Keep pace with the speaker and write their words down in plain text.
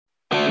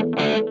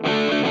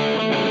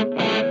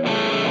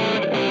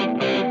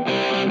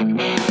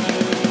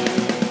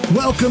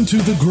Welcome to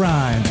The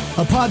Grind,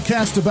 a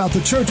podcast about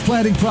the church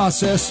planting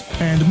process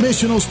and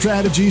missional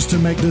strategies to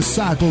make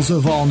disciples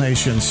of all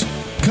nations.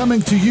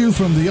 Coming to you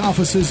from the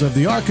offices of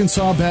the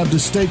Arkansas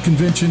Baptist State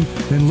Convention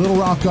in Little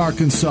Rock,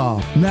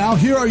 Arkansas. Now,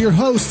 here are your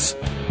hosts,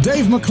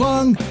 Dave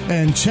McClung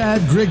and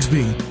Chad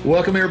Grigsby.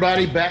 Welcome,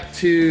 everybody, back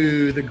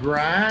to The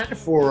Grind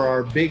for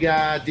our big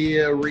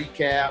idea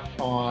recap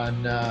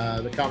on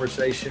the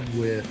conversation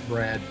with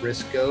Brad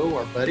Brisco,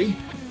 our buddy.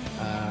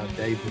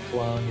 Dave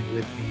McClung, and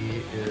with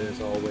me, as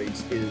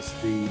always, is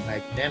the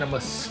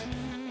magnanimous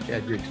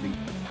Chad Grigsby.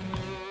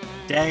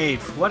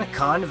 Dave, what a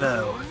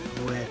convo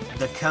with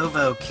the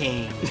Covo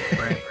King,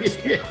 Brad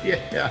Brisco.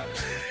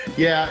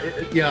 Yeah.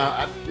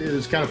 It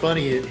was kind of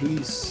funny.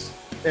 He's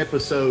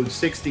episode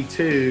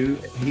 62.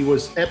 He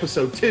was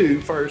episode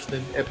 2 first,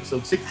 and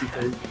episode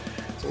 62.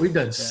 So we've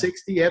done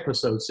 60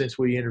 episodes since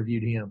we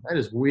interviewed him. That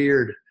is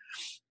weird.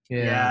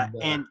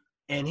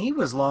 And he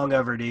was long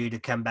overdue to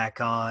come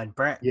back on.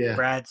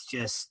 Brad's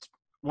just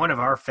one of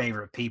our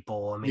favorite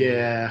people. I mean,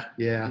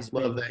 he's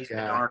love that guy. He's been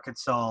in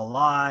Arkansas a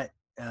lot.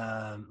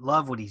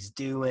 Love what he's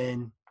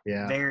doing.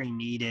 Yeah, very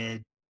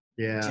needed.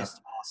 Yeah,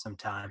 just awesome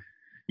time.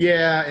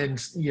 Yeah, and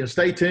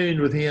stay tuned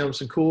with him.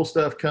 Some cool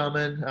stuff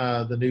coming.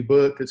 The new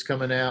book that's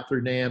coming out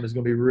through NAM is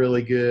going to be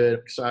really good.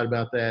 I'm excited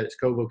about that. It's a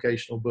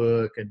co-vocational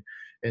book,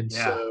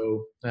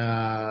 so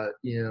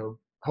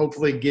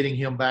hopefully getting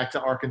him back to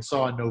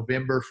Arkansas in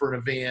November for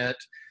an event.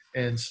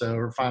 And so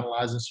we're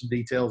finalizing some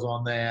details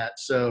on that.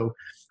 So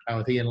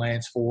with he and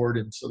Lance Ford.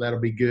 And so that'll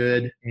be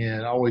good.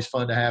 And always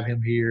fun to have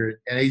him here.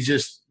 And he's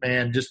just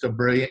a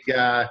brilliant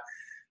guy.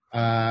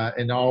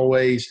 And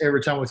always,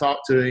 every time we talk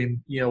to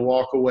him,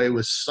 walk away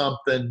with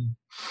something,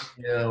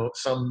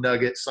 some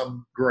nugget,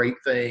 some great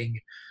thing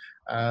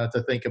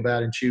to think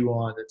about and chew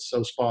on. It's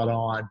so spot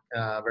on.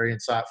 Very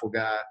insightful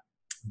guy.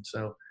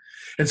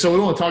 And so we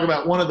want to talk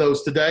about one of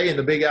those today and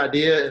the big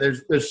idea. And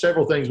there's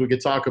several things we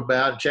could talk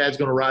about. And Chad's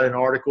going to write an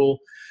article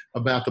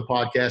about the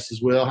podcast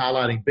as well,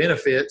 highlighting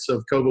benefits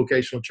of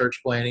co-vocational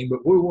church planting.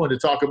 But we wanted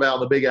to talk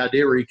about the big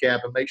idea recap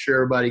and make sure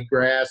everybody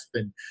grasped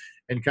and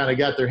kind of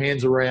got their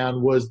hands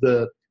around was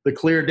the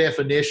clear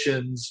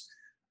definitions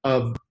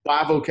of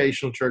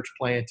bi-vocational church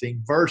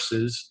planting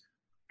versus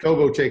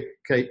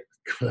co-vocational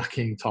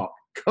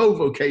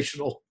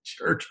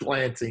church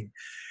planting.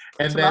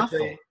 And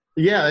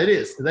yeah, it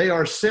is. They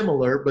are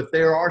similar, but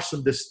there are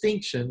some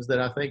distinctions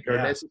that I think are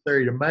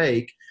necessary to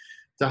make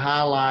to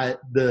highlight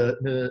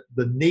the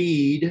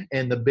need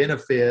and the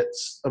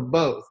benefits of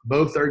both.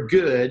 Both are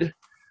good,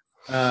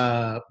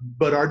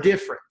 but are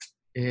different.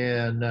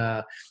 And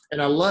I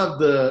love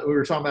we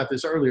were talking about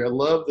this earlier. I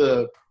love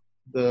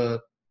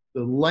the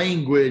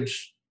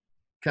language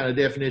kind of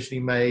definition he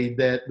made,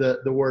 that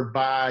the word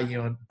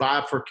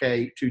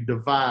bifurcate, to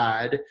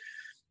divide,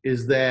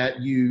 is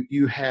that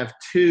you have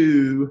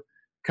two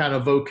kind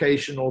of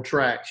vocational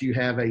tracks. You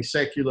have a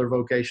secular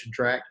vocation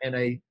track and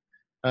a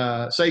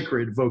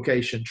sacred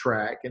vocation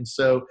track. And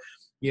so,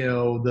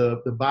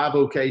 the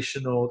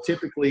bivocational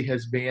typically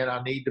has been,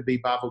 I need to be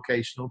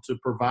bivocational to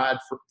provide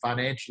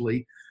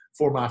financially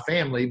for my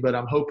family, but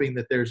I'm hoping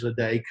that there's a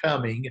day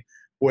coming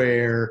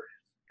where,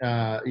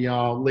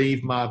 I'll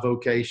leave my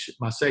vocation,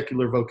 my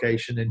secular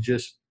vocation, and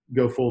just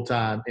go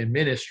full-time in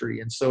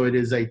ministry. And so it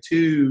is a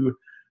 2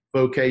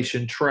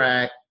 vocation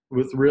track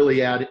with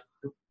really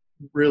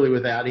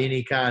without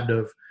any kind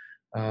of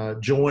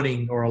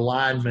joining or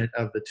alignment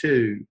of the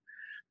two.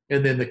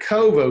 And then the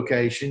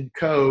co-vocation,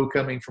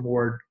 coming from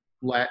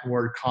Latin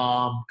word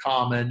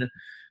common,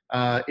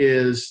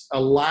 is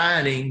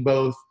aligning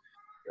both,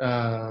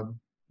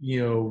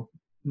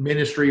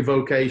 ministry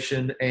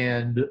vocation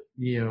and,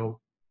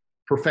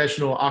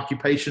 professional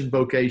occupation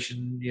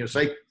vocation,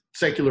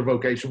 secular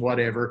vocation,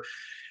 whatever,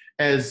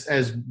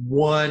 as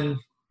one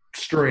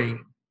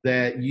stream.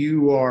 That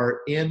you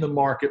are in the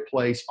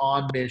marketplace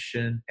on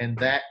mission, and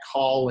that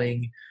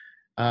calling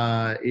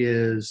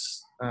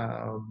is,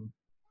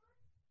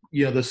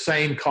 the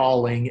same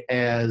calling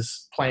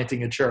as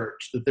planting a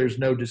church, that there's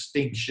no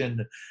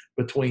distinction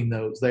between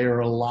those. They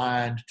are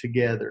aligned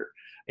together.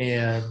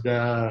 And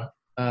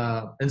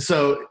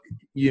so,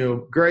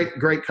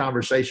 great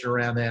conversation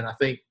around that. And I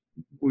think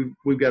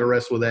we've got to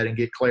wrestle with that and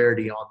get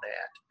clarity on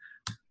that.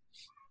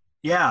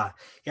 Yeah.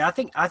 I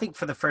think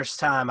for the first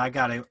time I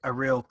got a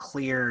real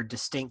clear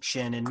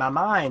distinction in my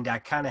mind. I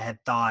kind of had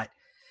thought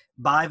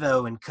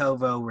bivo and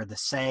covo were the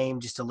same,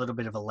 just a little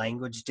bit of a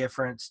language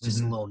difference,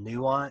 just a little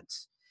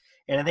nuance.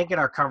 And I think in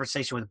our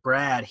conversation with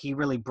Brad, he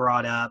really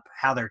brought up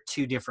how they're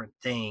 2 different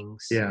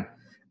things. Yeah.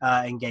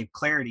 And gave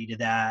clarity to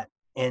that.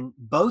 And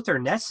both are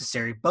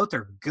necessary. Both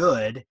are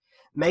good.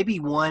 Maybe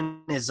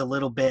one is a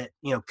little bit,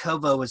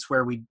 covo is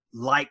where we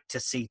like to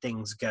see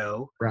things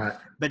go. Right.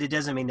 But it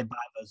doesn't mean that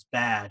bivo's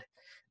bad.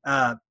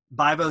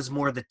 Bivo's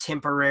more the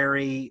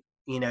temporary,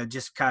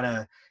 just kind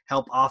of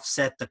help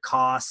offset the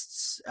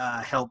costs,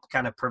 help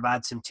kind of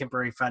provide some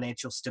temporary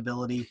financial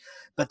stability.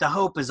 But the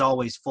hope is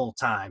always full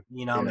time.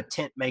 I'm a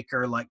tent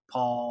maker like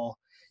Paul.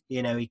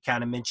 he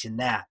kind of mentioned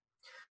that.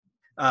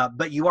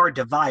 But you are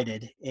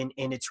divided, and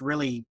it's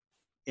really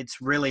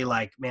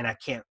like, man, I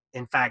can't.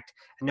 In fact,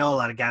 I know a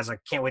lot of guys like,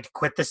 can't wait to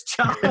quit this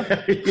job,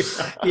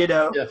 Yes.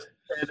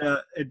 and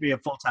it'd be a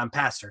full-time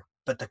pastor.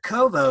 But the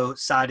Covo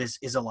side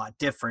is a lot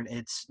different.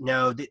 It's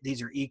no,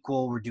 these are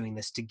equal. We're doing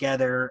this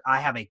together. I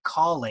have a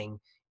calling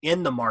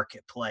in the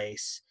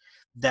marketplace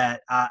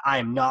that I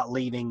am not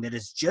leaving, that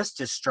is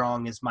just as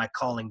strong as my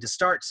calling to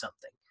start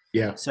something.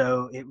 Yeah.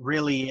 So it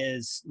really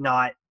is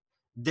not,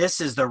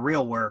 this is the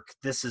real work,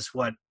 this is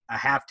what I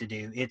have to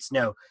do. It's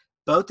no,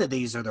 both of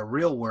these are the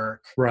real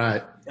work.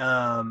 Right.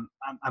 I'm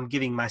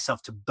giving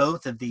myself to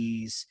both of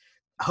these,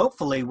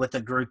 hopefully with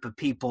a group of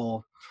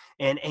people.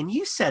 And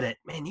you said it,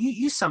 man,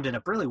 you summed it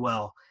up really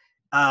well.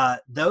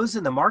 Those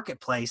in the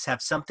marketplace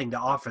have something to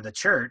offer the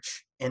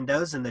church, and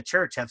those in the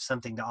church have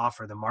something to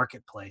offer the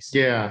marketplace.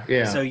 Yeah.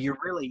 Yeah. So you're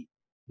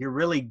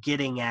really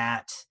getting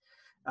at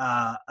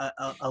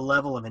a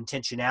level of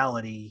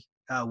intentionality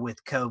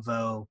with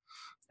Covo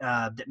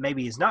that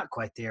maybe is not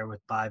quite there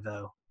with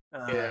Bivo.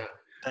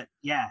 But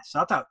yeah, so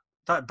I thought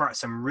it brought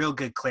some real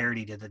good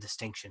clarity to the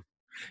distinction.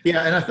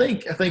 Yeah, and I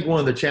think one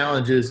of the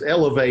challenges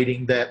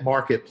elevating that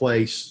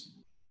marketplace,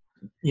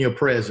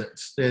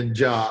 presence and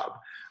job.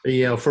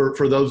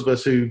 For those of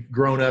us who've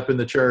grown up in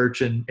the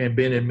church and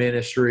been in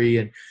ministry,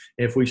 and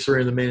if we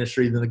serve in the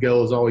ministry, then the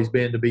goal has always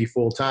been to be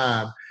full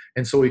time.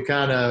 And so we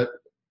kind of,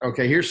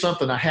 okay, here's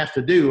something I have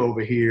to do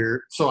over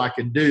here so I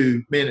can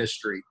do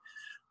ministry.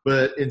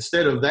 But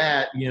instead of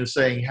that,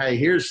 saying, hey,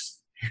 here's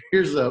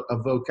a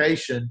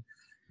vocation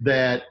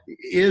that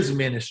is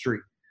ministry.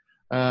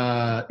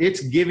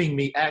 It's giving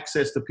me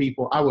access to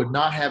people I would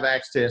not have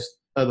access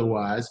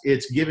otherwise.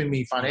 It's giving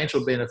me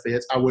financial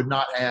benefits I would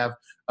not have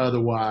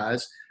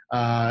otherwise.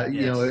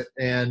 Yes.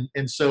 And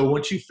so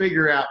once you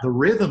figure out the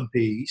rhythm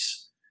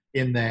piece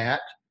in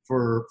that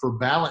for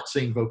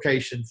balancing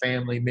vocation,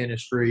 family,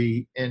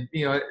 ministry, and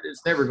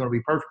it's never going to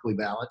be perfectly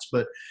balanced,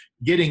 but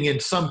getting in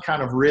some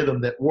kind of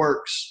rhythm that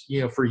works,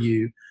 for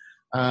you,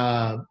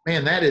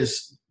 man, that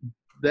is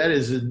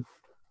an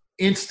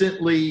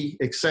instantly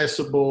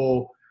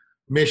accessible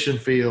mission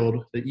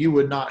field that you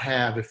would not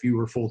have if you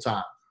were full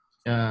time.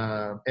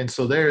 And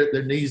so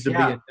there needs to be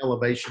an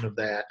elevation of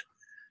that,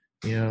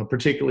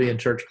 particularly in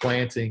church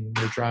planting.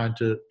 We're trying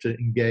to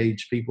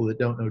engage people that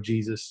don't know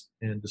Jesus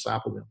and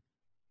disciple them.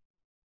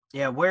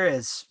 Yeah.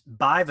 Whereas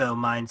Bivo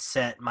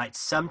mindset might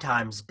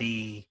sometimes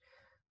be,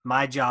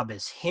 my job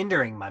is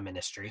hindering my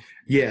ministry.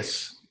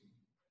 Yes.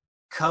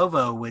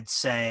 Covo would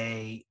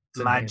say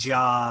my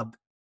job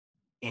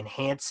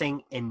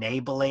enhancing,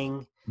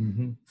 enabling,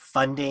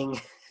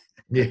 funding.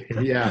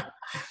 Yeah.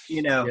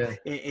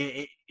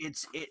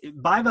 It's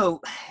Bivo.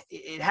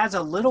 It has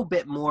a little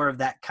bit more of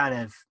that kind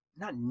of,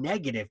 not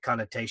negative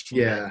connotation.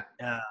 Yeah.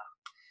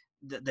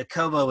 But, the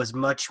Covo is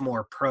much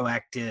more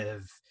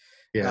proactive.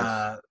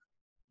 Yes.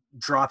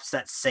 Drops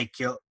that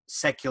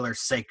secular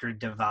sacred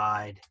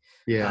divide.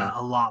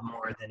 A lot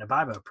more than a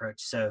Bivo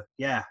approach. So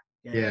yeah,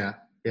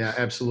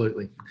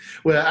 absolutely.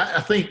 Well,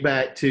 I think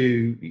back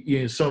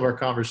to some of our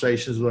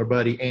conversations with our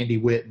buddy Andy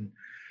Whitten,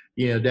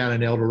 down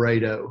in El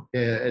Dorado,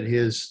 at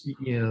his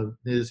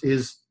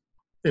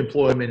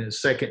employment and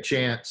second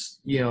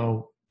chance,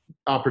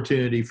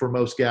 opportunity for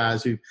most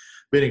guys who've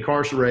been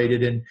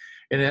incarcerated. And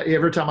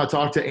every time I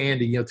talk to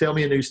Andy, tell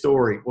me a new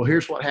story. Well,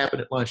 here's what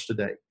happened at lunch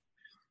today.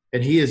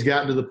 And he has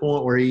gotten to the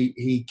point where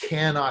he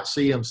cannot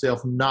see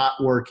himself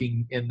not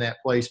working in that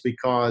place,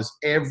 because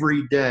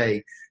every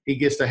day he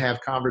gets to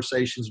have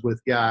conversations with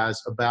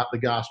guys about the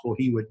gospel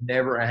he would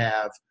never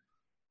have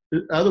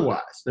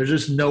otherwise. There's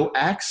just no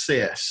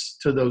access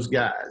to those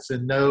guys,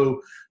 and no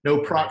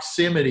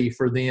proximity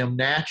for them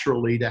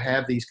naturally to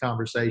have these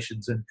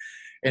conversations. And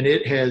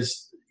it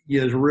has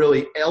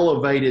really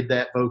elevated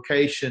that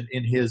vocation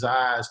in his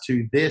eyes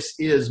to, this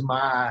is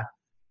my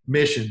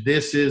mission,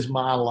 this is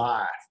my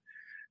life.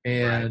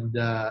 And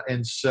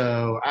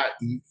so I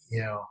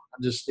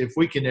just, if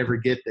we can ever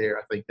get there,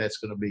 I think that's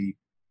going to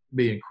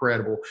be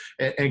incredible,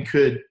 and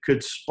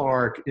could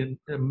spark an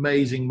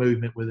amazing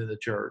movement within the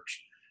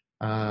church.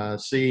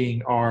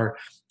 Seeing our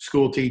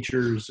school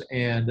teachers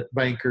and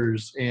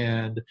bankers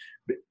and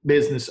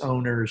business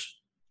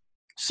owners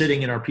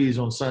sitting in our pews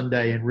on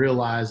Sunday and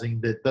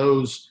realizing that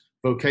those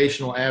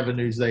vocational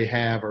avenues they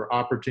have are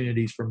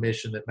opportunities for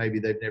mission that maybe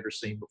they've never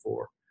seen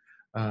before.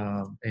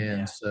 So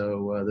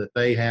that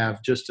they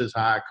have just as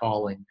high a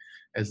calling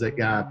as that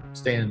guy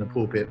standing in the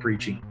pulpit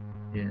preaching.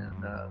 And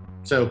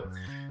so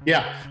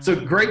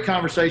great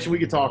conversation. We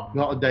could talk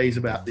all days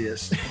about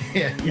this.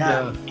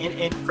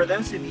 And for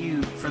those of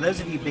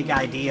you big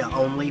idea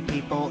only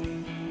people,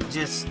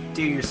 just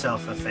do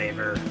yourself a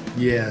favor.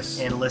 Yes.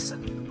 And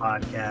listen to the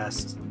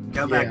podcast.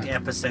 Go back to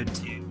episode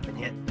 2 and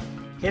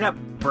hit up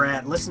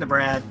Brad. Listen to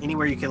Brad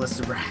anywhere you can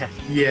listen to Brad.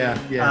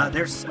 Yeah.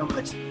 There's so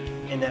much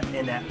in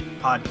that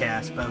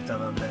podcast, both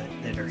of them,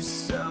 that are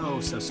so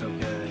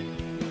good.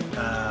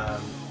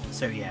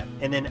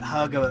 And then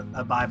hug a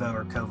Bivo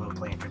or Covo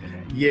planter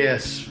today.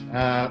 Yes,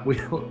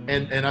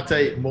 and I tell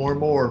you, more and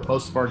more,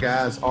 most of our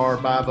guys are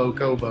Bivo,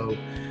 Covo,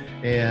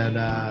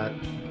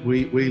 And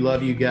we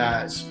love you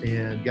guys,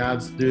 and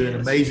God's doing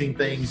amazing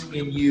things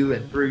in you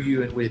and through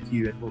you and with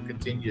you, and we'll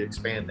continue to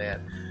expand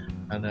that,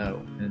 I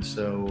know. And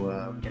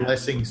so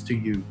blessings to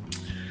you.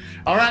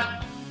 All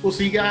right, we'll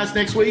see you guys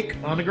next week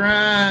on The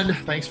Grind.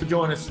 Thanks for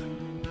joining us.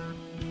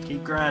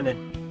 Keep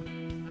grinding.